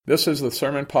This is the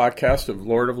sermon podcast of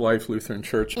Lord of Life Lutheran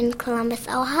Church in Columbus,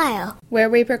 Ohio, where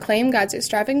we proclaim God's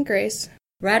extravagant grace,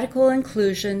 radical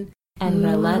inclusion, and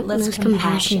relentless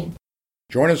compassion.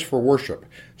 Join us for worship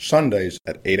Sundays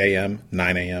at 8 a.m.,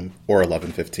 9 a.m., or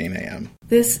 11:15 a.m.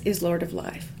 This is Lord of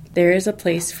Life. There is a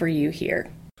place for you here.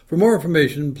 For more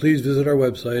information, please visit our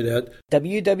website at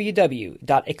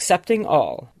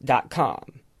www.acceptingall.com.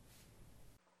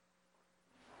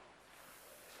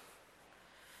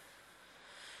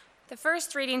 The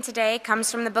first reading today comes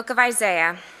from the book of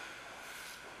Isaiah.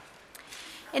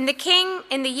 In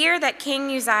the year that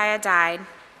King Uzziah died,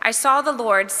 I saw the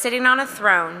Lord sitting on a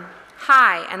throne,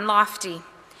 high and lofty,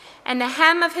 and the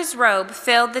hem of his robe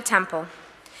filled the temple.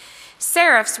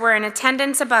 Seraphs were in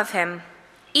attendance above him.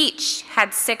 Each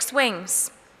had 6 wings.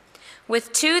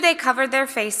 With 2 they covered their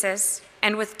faces,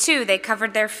 and with 2 they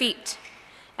covered their feet,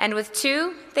 and with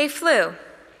 2 they flew.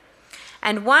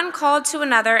 And one called to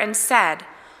another and said,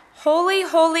 Holy,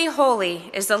 holy,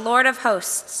 holy is the Lord of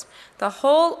hosts. The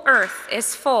whole earth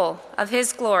is full of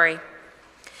his glory.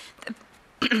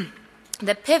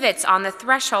 The pivots on the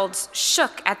thresholds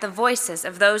shook at the voices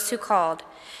of those who called,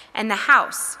 and the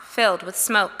house filled with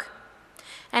smoke.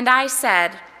 And I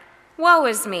said, Woe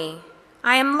is me!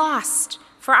 I am lost,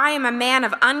 for I am a man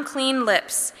of unclean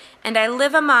lips, and I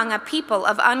live among a people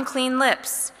of unclean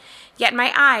lips. Yet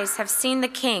my eyes have seen the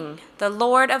King, the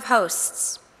Lord of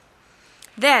hosts.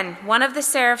 Then one of the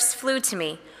seraphs flew to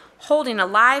me, holding a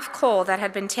live coal that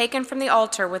had been taken from the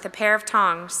altar with a pair of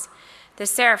tongs. The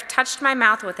seraph touched my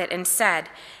mouth with it and said,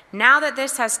 Now that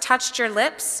this has touched your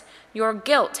lips, your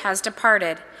guilt has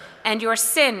departed, and your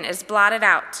sin is blotted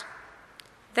out.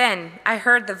 Then I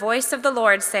heard the voice of the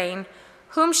Lord saying,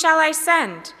 Whom shall I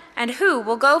send, and who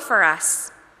will go for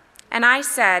us? And I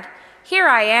said, Here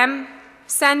I am,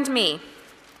 send me.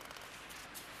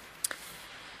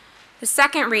 The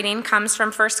second reading comes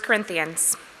from 1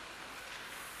 Corinthians.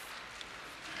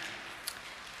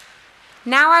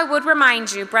 Now I would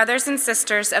remind you, brothers and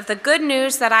sisters, of the good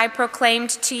news that I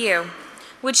proclaimed to you,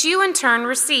 which you in turn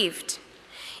received,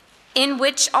 in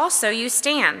which also you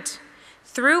stand,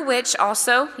 through which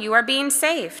also you are being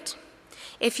saved,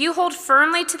 if you hold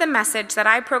firmly to the message that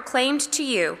I proclaimed to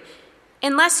you,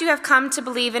 unless you have come to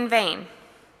believe in vain.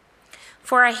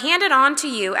 For I handed on to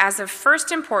you as of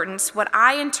first importance what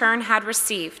I in turn had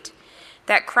received,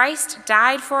 that Christ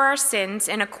died for our sins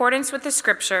in accordance with the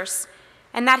Scriptures,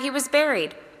 and that he was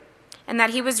buried, and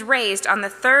that he was raised on the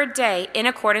 3rd day in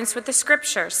accordance with the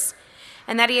Scriptures,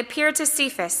 and that he appeared to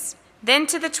Cephas, then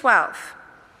to the 12.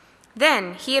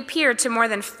 Then he appeared to more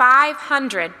than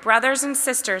 500 brothers and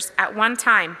sisters at one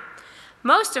time,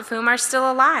 most of whom are still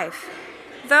alive,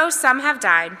 though some have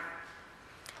died.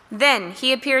 Then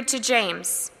he appeared to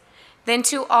James, then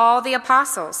to all the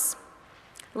apostles.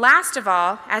 Last of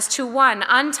all, as to one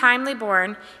untimely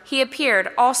born, he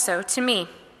appeared also to me.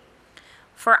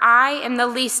 For I am the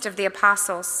least of the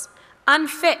apostles,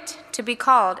 unfit to be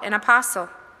called an apostle,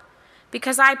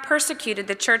 because I persecuted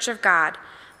the church of God.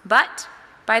 But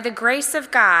by the grace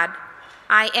of God,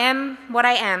 I am what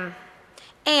I am,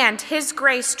 and his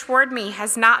grace toward me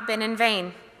has not been in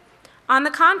vain. On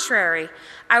the contrary,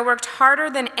 I worked harder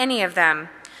than any of them,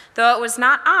 though it was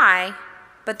not I,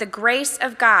 but the grace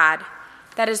of God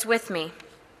that is with me.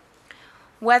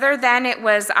 Whether then it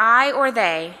was I or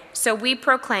they, so we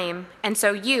proclaim, and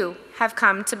so you have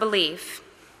come to believe.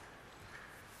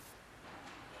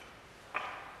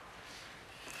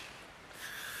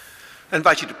 I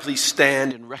invite you to please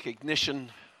stand in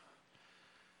recognition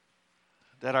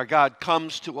that our God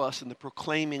comes to us in the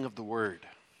proclaiming of the word.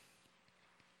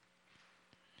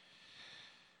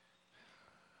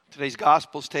 Today's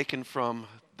gospel is taken from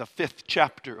the 5th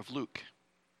chapter of Luke.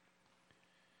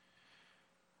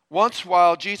 Once,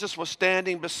 while Jesus was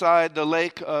standing beside the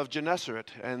lake of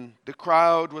Gennesaret, and the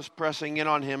crowd was pressing in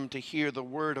on him to hear the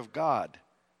word of God,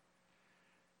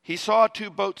 he saw 2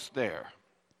 boats there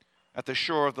at the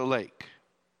shore of the lake.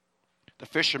 The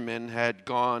fishermen had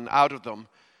gone out of them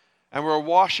and were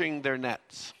washing their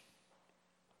nets.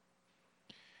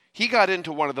 He got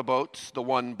into one of the boats, the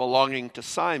one belonging to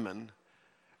Simon,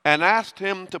 and asked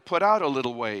him to put out a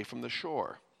little way from the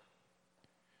shore.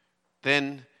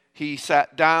 Then he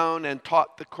sat down and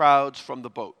taught the crowds from the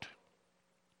boat.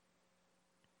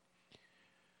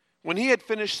 When he had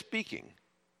finished speaking,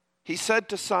 he said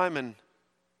to Simon,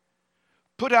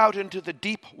 "Put out into the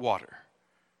deep water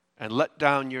and let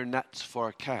down your nets for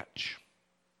a catch."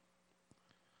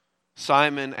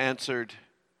 Simon answered,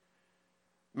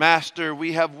 "Master,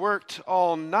 we have worked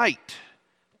all night,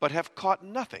 but have caught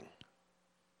nothing.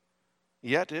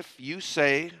 Yet if you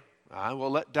say, I will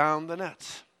let down the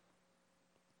nets."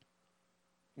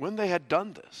 When they had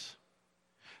done this,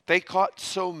 they caught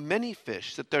so many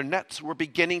fish that their nets were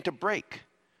beginning to break.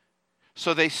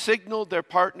 So they signaled their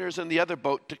partners in the other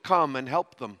boat to come and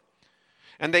help them.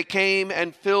 And they came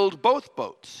and filled both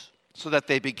boats so that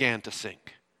they began to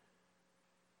sink.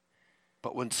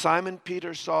 But when Simon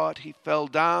Peter saw it, he fell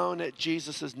down at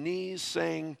Jesus' knees,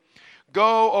 saying,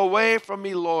 "Go away from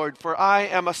me, Lord, for I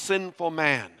am a sinful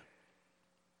man."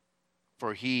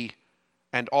 For he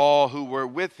and all who were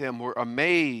with him were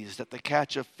amazed at the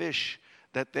catch of fish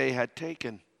that they had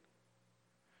taken.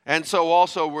 And so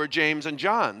also were James and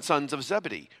John, sons of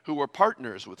Zebedee, who were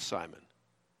partners with Simon.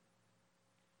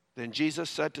 Then Jesus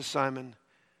said to Simon,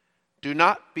 "Do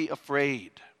not be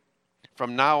afraid.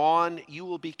 From now on you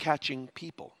will be catching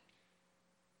people."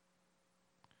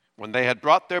 When they had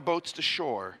brought their boats to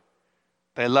shore,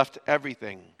 they left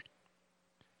everything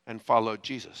and followed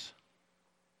Jesus.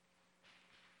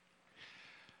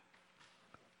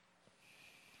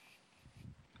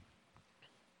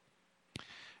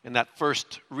 In that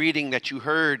first reading that you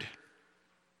heard,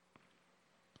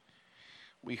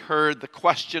 we heard the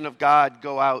question of God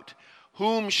go out,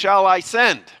 "Whom shall I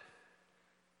send?"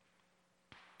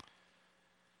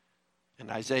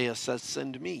 And Isaiah says,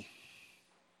 "Send me."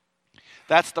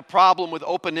 That's the problem with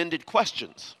open-ended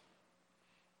questions.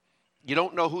 You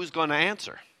don't know who's going to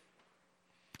answer.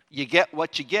 You get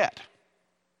what you get.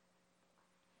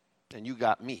 And you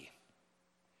got me.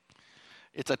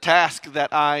 It's a task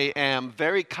that I am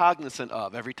very cognizant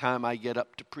of every time I get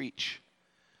up to preach.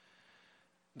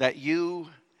 That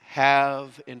you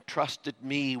have entrusted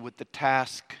me with the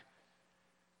task.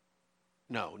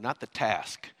 No, not the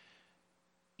task.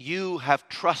 You have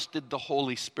trusted the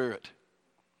Holy Spirit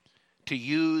to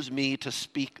use me to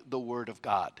speak the Word of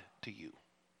God to you.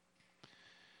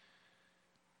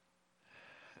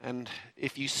 And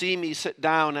if you see me sit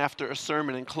down after a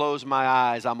sermon and close my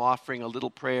eyes, I'm offering a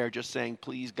little prayer just saying,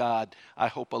 "Please God, I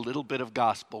hope a little bit of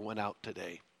gospel went out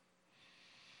today."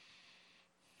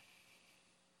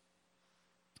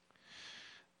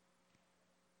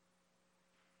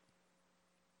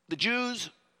 The Jews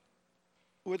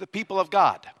were the people of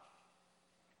God.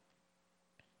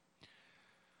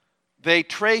 They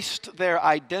traced their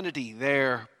identity,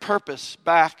 their purpose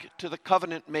back to the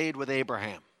covenant made with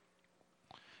Abraham,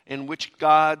 in which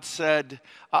God said,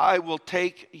 "I will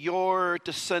take your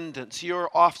descendants,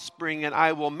 your offspring, and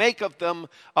I will make of them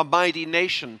a mighty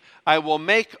nation. I will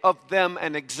make of them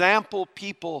an example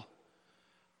people.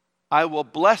 I will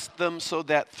bless them so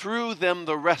that through them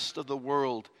the rest of the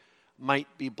world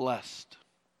might be blessed."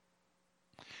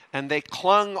 And they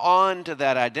clung on to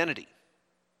that identity,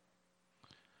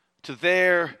 to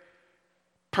their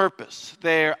purpose,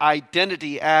 their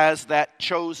identity as that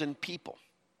chosen people.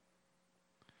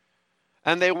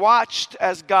 And they watched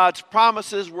as God's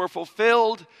promises were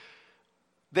fulfilled.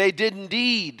 They did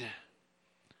indeed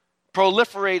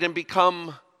proliferate and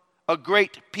become a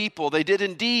great people. They did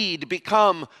indeed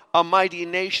become a mighty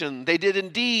nation. They did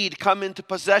indeed come into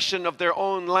possession of their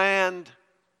own land.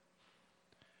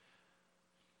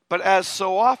 But as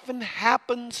so often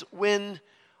happens when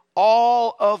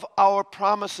all of our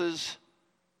promises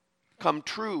come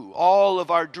true, all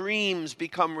of our dreams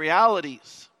become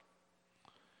realities,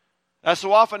 as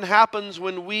so often happens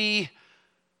when we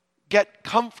get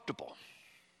comfortable,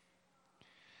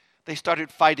 they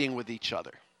started fighting with each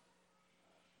other.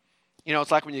 You know,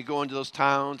 it's like when you go into those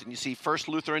towns and you see First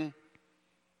Lutheran,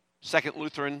 Second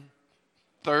Lutheran,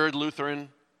 Third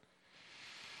Lutheran.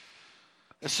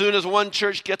 As soon as one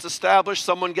church gets established,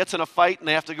 someone gets in a fight and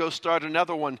they have to go start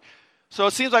another one. So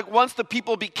it seems like once the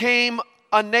people became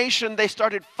a nation, they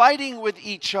started fighting with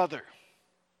each other,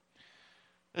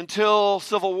 until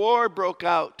civil war broke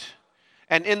out.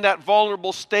 And in that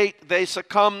vulnerable state, they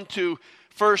succumbed to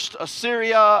first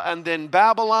Assyria and then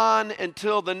Babylon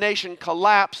until the nation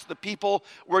collapsed. The people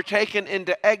were taken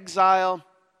into exile.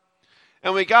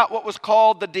 And we got what was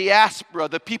called the diaspora.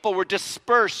 The people were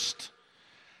dispersed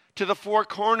to the four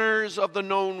corners of the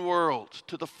known world,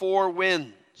 to the four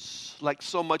winds, like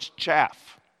so much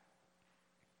chaff.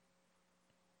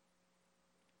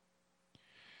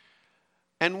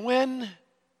 And when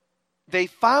they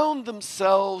found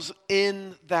themselves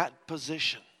in that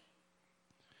position,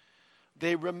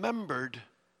 they remembered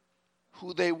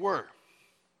who they were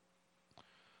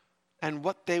and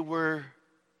what they were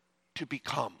to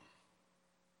become.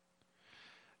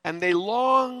 And they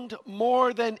longed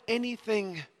more than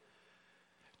anything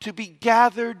to be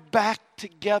gathered back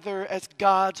together as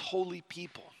God's holy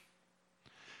people.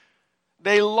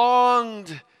 They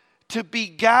longed to be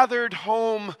gathered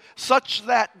home such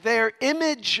that their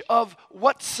image of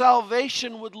what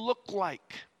salvation would look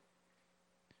like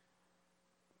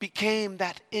became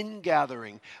that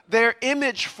ingathering. Their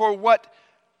image for what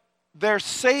their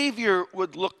Savior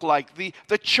would look like,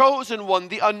 the chosen one,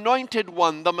 the anointed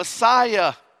one, the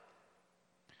Messiah.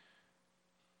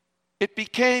 It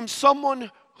became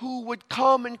someone who would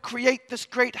come and create this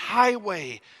great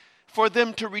highway for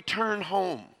them to return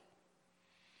home.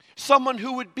 Someone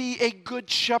who would be a good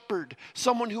shepherd,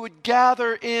 someone who would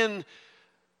gather in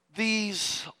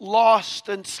these lost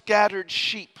and scattered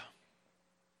sheep.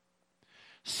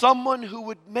 Someone who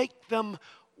would make them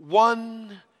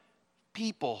one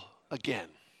people again.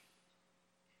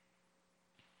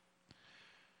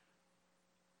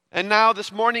 And now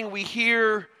this morning we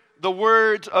hear the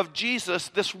words of Jesus,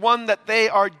 this one that they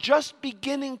are just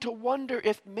beginning to wonder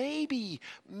if maybe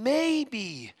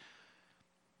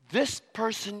this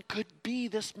person could be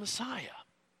this Messiah.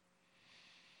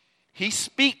 He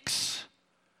speaks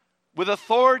with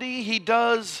authority. He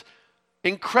does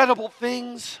incredible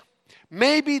things.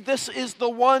 Maybe this is the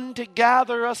one to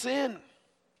gather us in.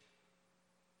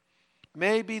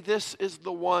 Maybe this is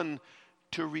the one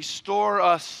to restore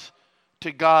us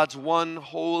to God's one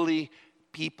holy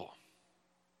people.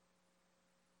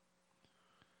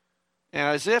 And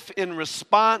as if in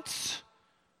response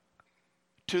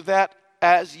to that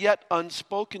as yet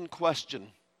unspoken question,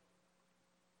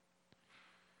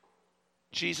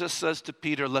 Jesus says to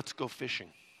Peter, let's go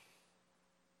fishing.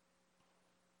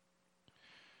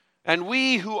 And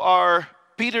we who are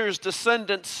Peter's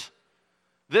descendants,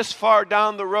 this far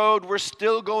down the road, we're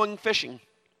still going fishing.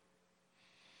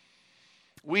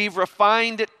 We've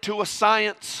refined it to a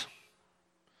science.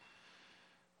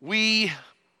 We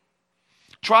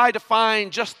try to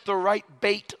find just the right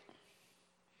bait.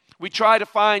 We try to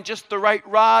find just the right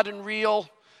rod and reel,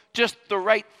 just the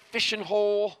right fishing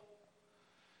hole.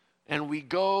 And we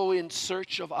go in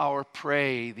search of our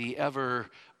prey, the ever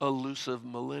elusive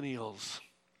millennials,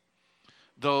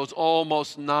 those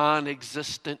almost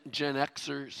non-existent Gen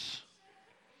Xers,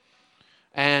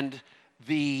 and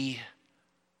the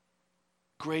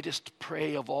greatest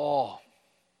prey of all,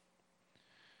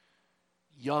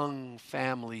 young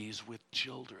families with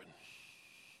children,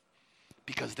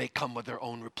 because they come with their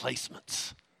own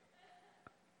replacements.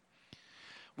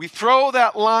 We throw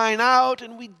that line out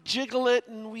and we jiggle it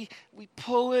and we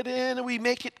pull it in and we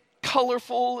make it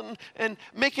colorful and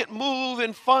make it move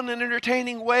in fun and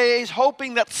entertaining ways,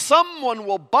 hoping that someone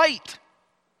will bite.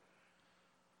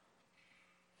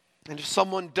 And if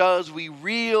someone does, we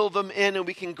reel them in and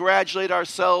we congratulate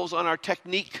ourselves on our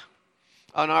technique,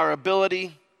 on our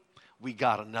ability. We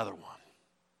got another one.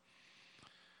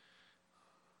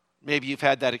 Maybe you've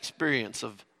had that experience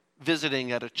of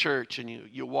visiting at a church and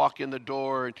you walk in the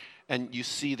door and you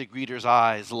see the greeter's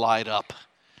eyes light up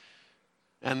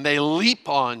and they leap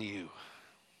on you.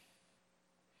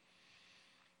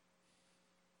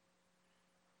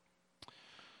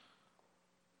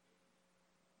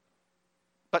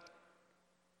 But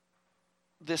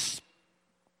this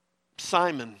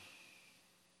Simon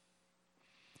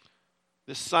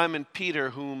Peter,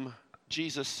 whom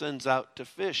Jesus sends out to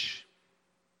fish,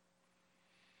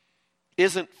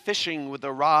 isn't fishing with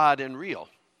a rod and reel.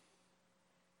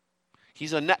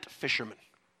 He's a net fisherman.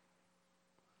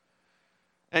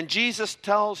 And Jesus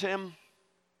tells him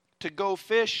to go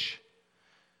fish.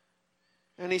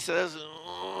 And he says,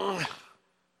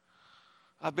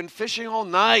 I've been fishing all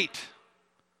night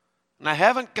and I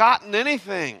haven't gotten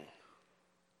anything.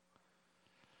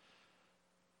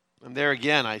 And there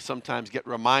again, I sometimes get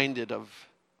reminded of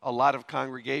a lot of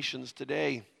congregations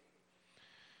today.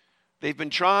 They've been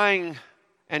trying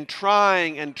and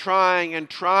trying and trying and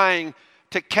trying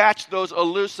to catch those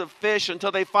elusive fish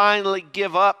until they finally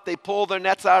give up. They pull their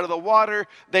nets out of the water,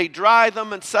 they dry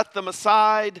them and set them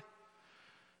aside.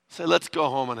 Say, let's go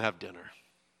home and have dinner.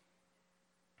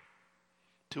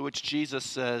 To which Jesus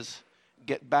says,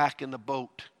 get back in the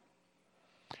boat.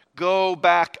 Go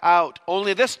back out.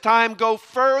 Only this time go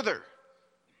further.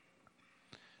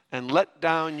 And let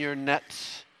down your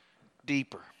nets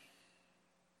deeper.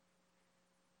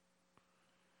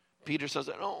 Peter says,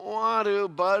 I don't want to,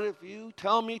 but if you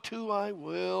tell me to, I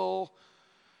will.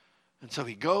 And so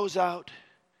he goes out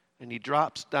and he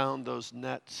drops down those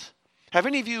nets. Have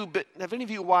any of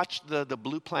you watched the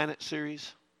Blue Planet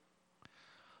series?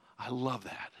 I love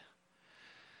that.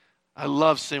 I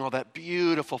love seeing all that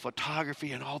beautiful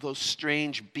photography and all those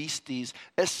strange beasties,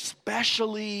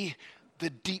 especially the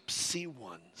deep sea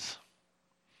ones.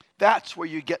 That's where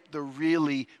you get the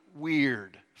really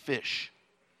weird fish.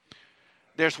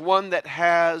 There's one that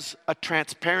has a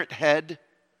transparent head,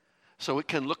 so it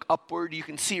can look upward. You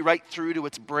can see right through to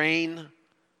its brain.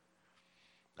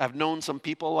 I've known some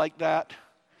people like that.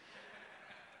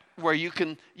 where you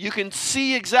can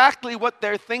see exactly what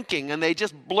they're thinking, and they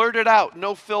just blurt it out,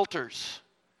 no filters.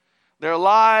 Their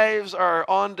lives are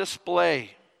on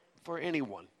display for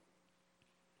anyone.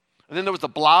 And then there was the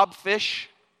blobfish.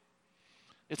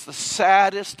 It's the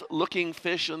saddest looking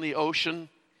fish in the ocean.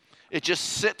 It just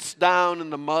sits down in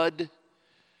the mud.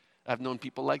 I've known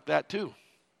people like that too,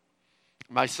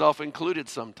 myself included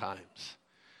sometimes.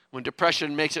 When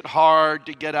depression makes it hard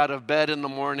to get out of bed in the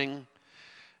morning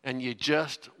and you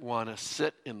just want to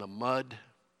sit in the mud.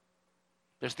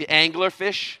 There's the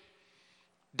anglerfish.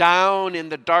 Down in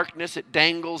the darkness, it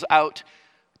dangles out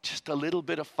just a little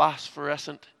bit of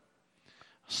phosphorescent,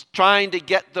 trying to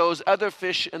get those other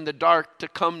fish in the dark to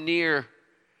come near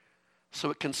so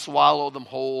it can swallow them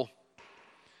whole.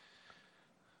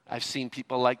 I've seen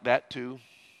people like that too,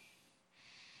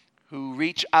 who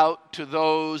reach out to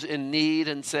those in need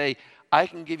and say, I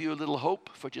can give you a little hope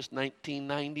for just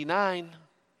 $19.99.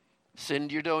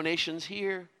 Send your donations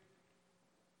here.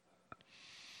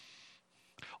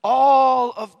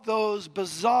 All of those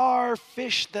bizarre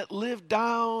fish that live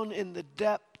down in the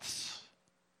depths.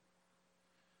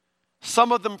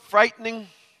 Some of them frightening,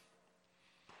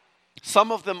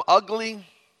 some of them ugly,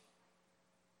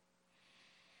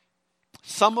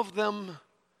 some of them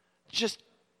just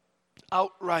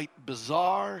outright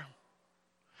bizarre.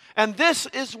 And this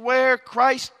is where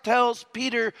Christ tells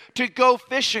Peter to go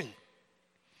fishing.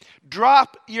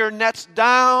 Drop your nets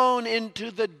down into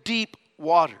the deep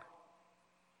water.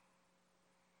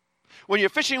 When you're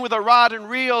fishing with a rod and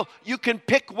reel, you can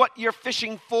pick what you're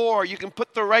fishing for. You can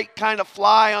put the right kind of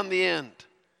fly on the end.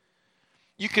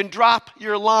 You can drop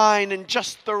your line in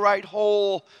just the right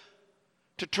hole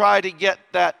to try to get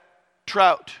that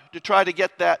trout, to try to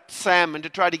get that salmon, to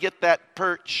try to get that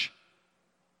perch.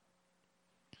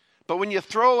 But when you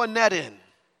throw a net in,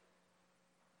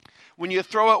 when you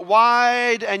throw it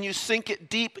wide and you sink it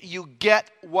deep, you get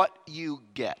what you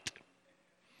get.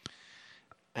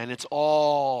 And it's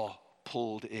all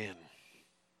pulled in.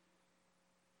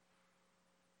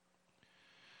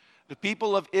 The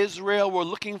people of Israel were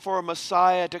looking for a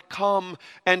Messiah to come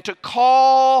and to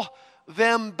call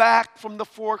them back from the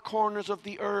four corners of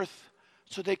the earth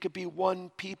so they could be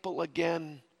one people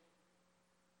again.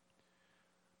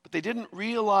 But they didn't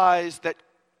realize that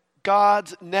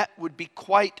God's net would be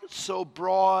quite so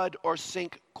broad or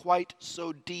sink quite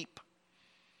so deep.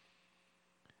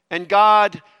 And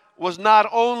God was not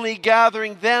only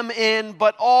gathering them in,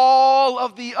 but all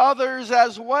of the others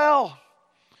as well.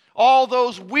 All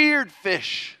those weird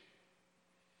fish,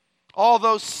 all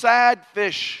those sad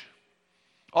fish,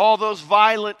 all those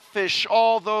violent fish,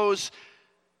 all those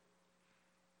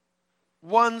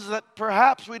ones that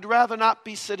perhaps we'd rather not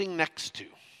be sitting next to.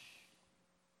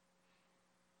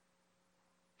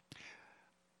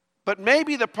 But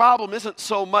maybe the problem isn't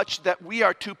so much that we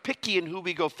are too picky in who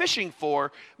we go fishing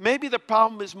for. Maybe the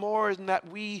problem is more in that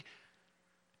we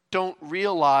don't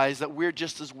realize that we're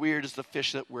just as weird as the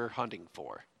fish that we're hunting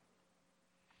for.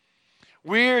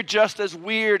 We're just as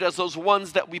weird as those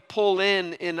ones that we pull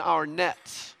in our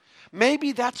nets.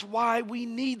 Maybe that's why we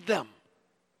need them.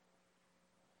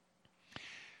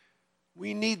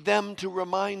 We need them to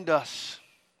remind us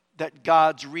that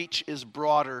God's reach is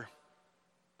broader,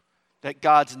 that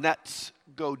God's nets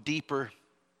go deeper,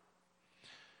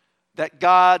 that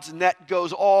God's net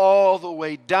goes all the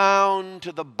way down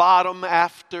to the bottom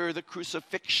after the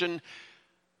crucifixion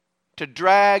to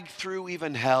drag through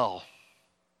even hell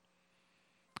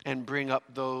and bring up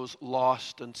those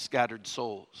lost and scattered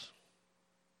souls.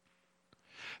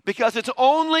 Because it's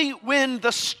only when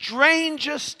the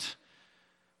strangest,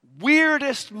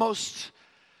 weirdest, most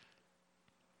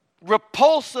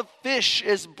repulsive fish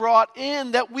is brought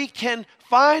in that we can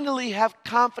finally have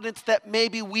confidence that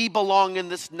maybe we belong in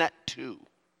this net too.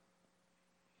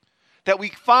 That we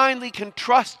finally can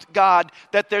trust God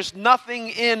that there's nothing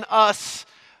in us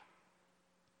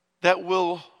that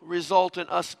will result in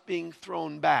us being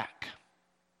thrown back.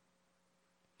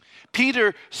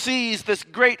 Peter sees this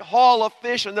great haul of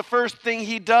fish, and the first thing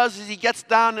he does is he gets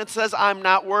down and says, I'm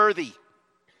not worthy.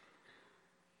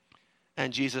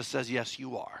 And Jesus says, yes,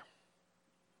 you are.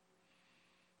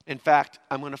 In fact,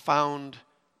 I'm going to found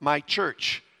my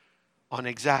church on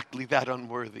exactly that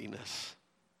unworthiness.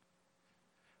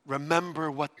 Remember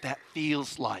what that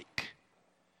feels like,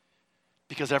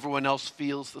 because everyone else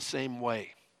feels the same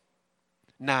way.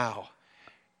 Now,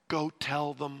 go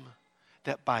tell them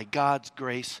that by God's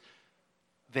grace,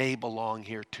 they belong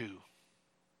here too.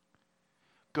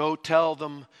 Go tell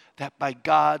them that by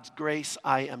God's grace,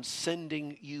 I am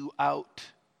sending you out.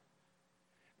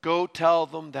 Go tell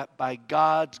them that by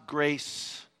God's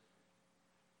grace,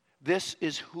 This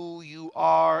is who you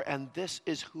are, and this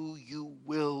is who you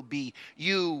will be.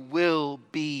 You will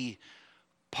be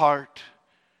part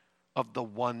of the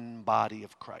one body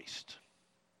of Christ.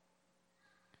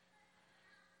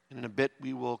 And in a bit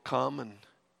we will come and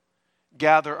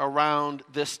gather around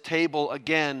this table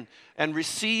again and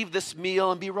receive this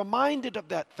meal and be reminded of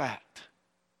that fact,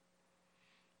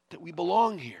 that we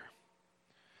belong here,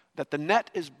 that the net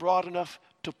is broad enough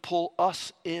to pull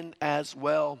us in as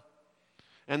well,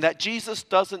 and that Jesus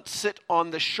doesn't sit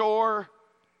on the shore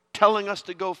telling us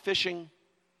to go fishing.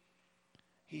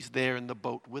 He's there in the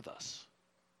boat with us.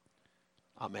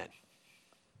 Amen.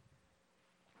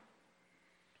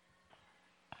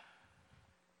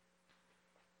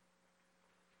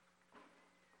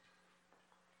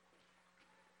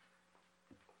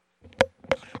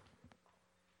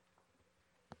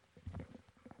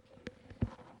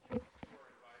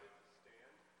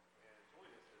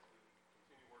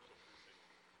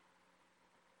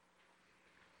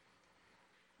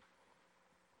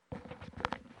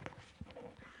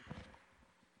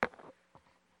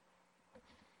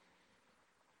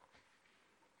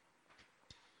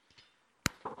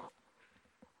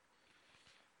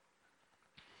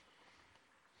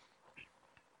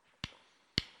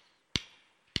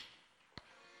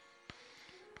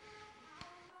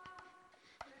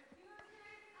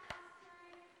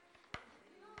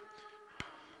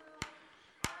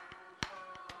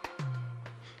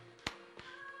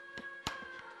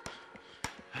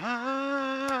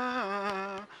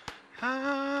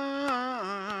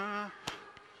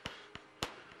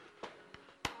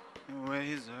 Your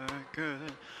ways are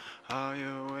good, all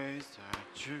your ways are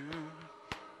true.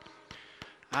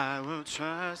 I will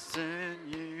trust in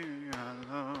you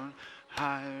alone,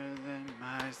 higher than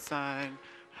my side,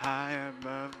 high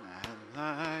above my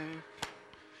life.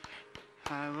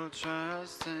 I will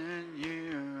trust in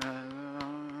you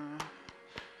alone.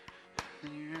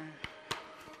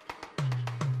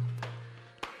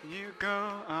 You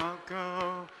go, I'll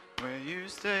go. Where you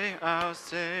stay, I'll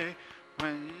stay.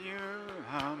 When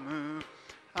I'll move,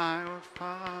 I will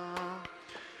follow.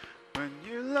 When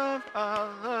you love, I'll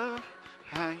love.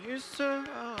 How you serve,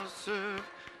 I'll serve.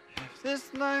 If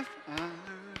this life I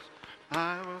lose,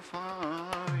 I will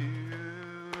follow you.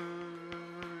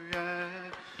 Yeah,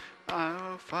 I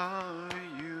will follow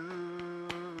you.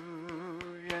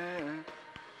 Yeah.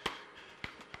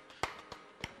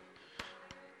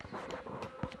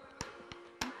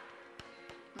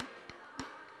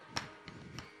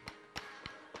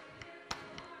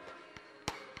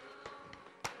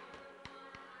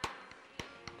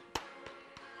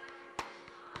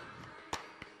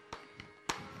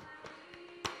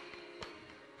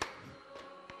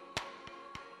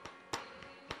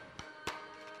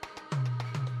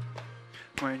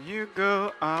 When you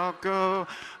go, I'll go.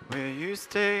 Where you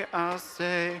stay, I'll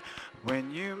stay.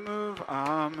 When you move,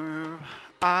 I'll move.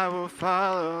 I will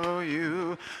follow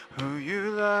you. Who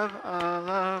you love, I'll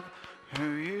love.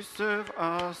 Who you serve,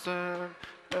 I'll serve.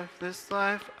 If this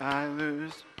life I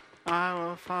lose, I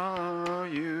will follow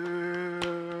you.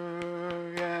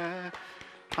 Yeah,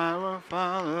 I will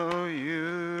follow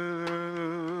you.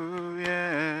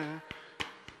 Yeah.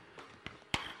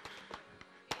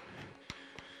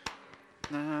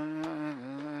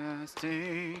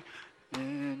 Everlasting,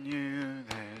 in you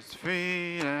there's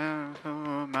freedom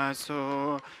for my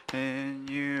soul. In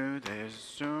you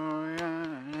there's joy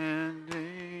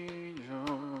unending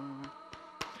joy.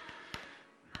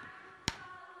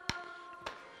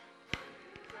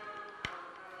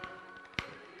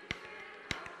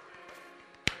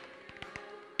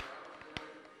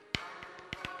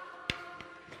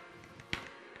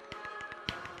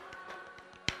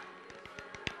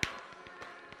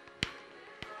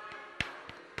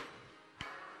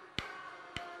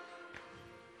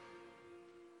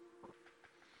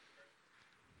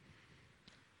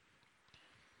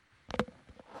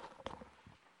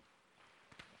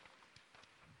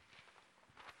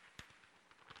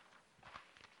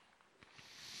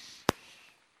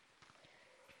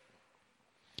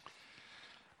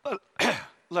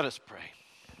 Let us pray.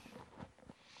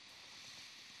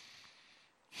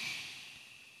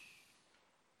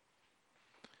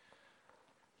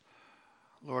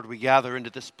 Lord, we gather into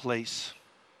this place,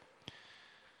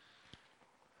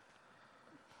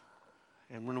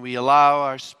 and when we allow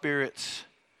our spirits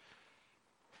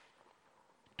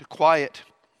to quiet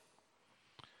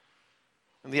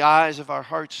and the eyes of our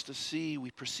hearts to see,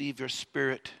 we perceive your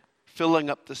Spirit filling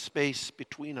up the space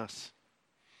between us.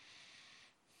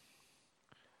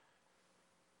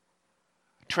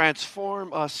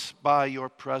 Transform us by your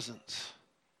presence,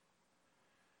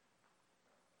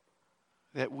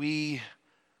 that we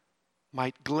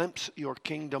might glimpse your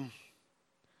kingdom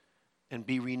and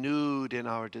be renewed in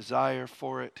our desire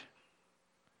for it.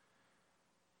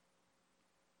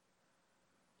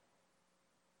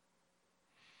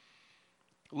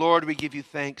 Lord, we give you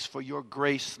thanks for your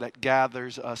grace that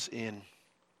gathers us in.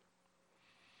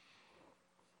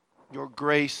 Your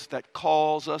grace that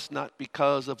calls us not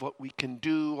because of what we can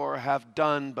do or have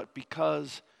done, but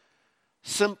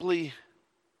simply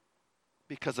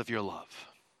because of your love.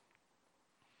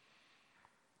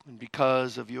 And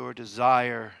because of your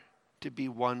desire to be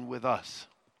one with us.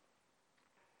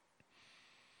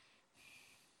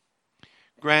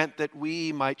 Grant that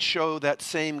we might show that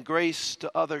same grace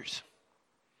to others.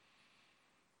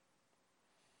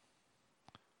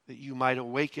 That you might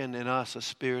awaken in us a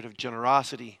spirit of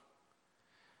generosity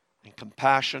and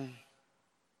compassion,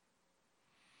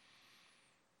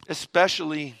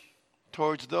 especially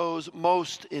towards those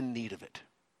most in need of it.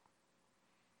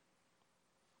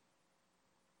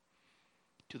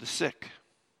 To the sick,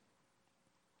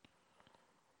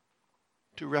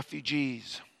 to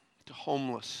refugees, to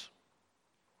homeless,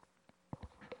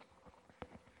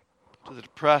 to the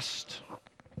depressed,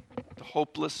 the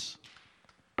hopeless,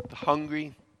 the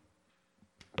hungry,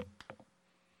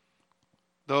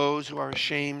 those who are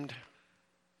ashamed,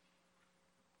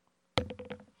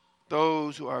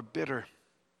 those who are bitter,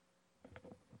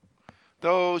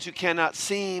 those who cannot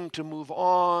seem to move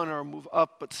on or move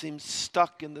up but seem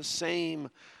stuck in the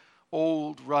same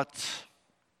old ruts.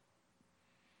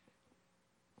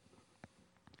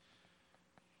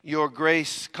 Your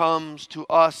grace comes to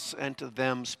us and to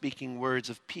them speaking words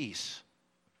of peace.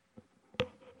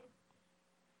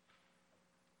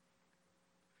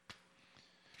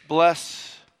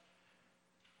 Bless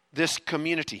this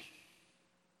community.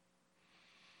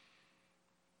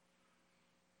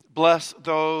 Bless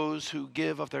those who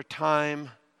give of their time,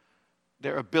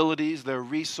 their abilities, their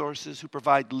resources, who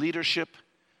provide leadership,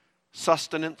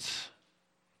 sustenance,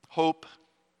 hope.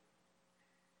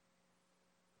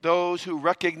 Those who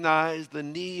recognize the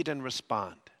need and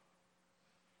respond.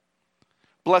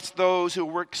 Bless those who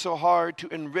work so hard to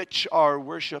enrich our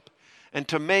worship and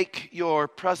to make your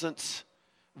presence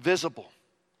visible.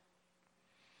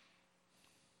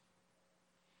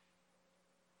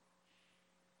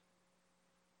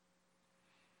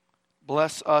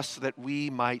 Bless us that we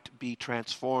might be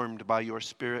transformed by your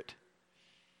Spirit,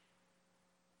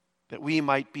 that we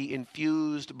might be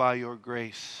infused by your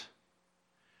grace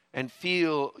and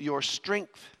feel your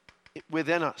strength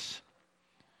within us,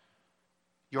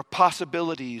 your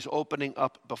possibilities opening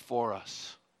up before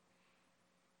us,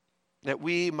 that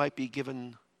we might be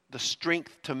given the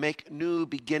strength to make new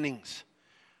beginnings,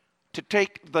 to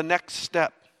take the next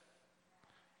step,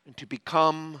 and to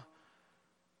become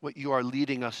what you are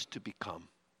leading us to become.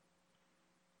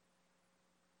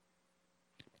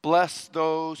 Bless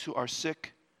those who are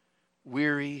sick,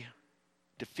 weary,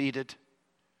 defeated.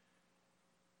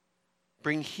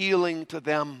 Bring healing to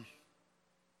them.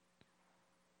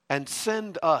 And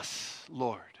send us,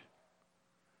 Lord,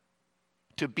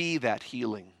 to be that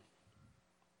healing.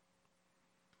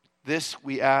 This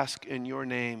we ask in your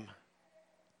name.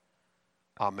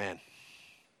 Amen.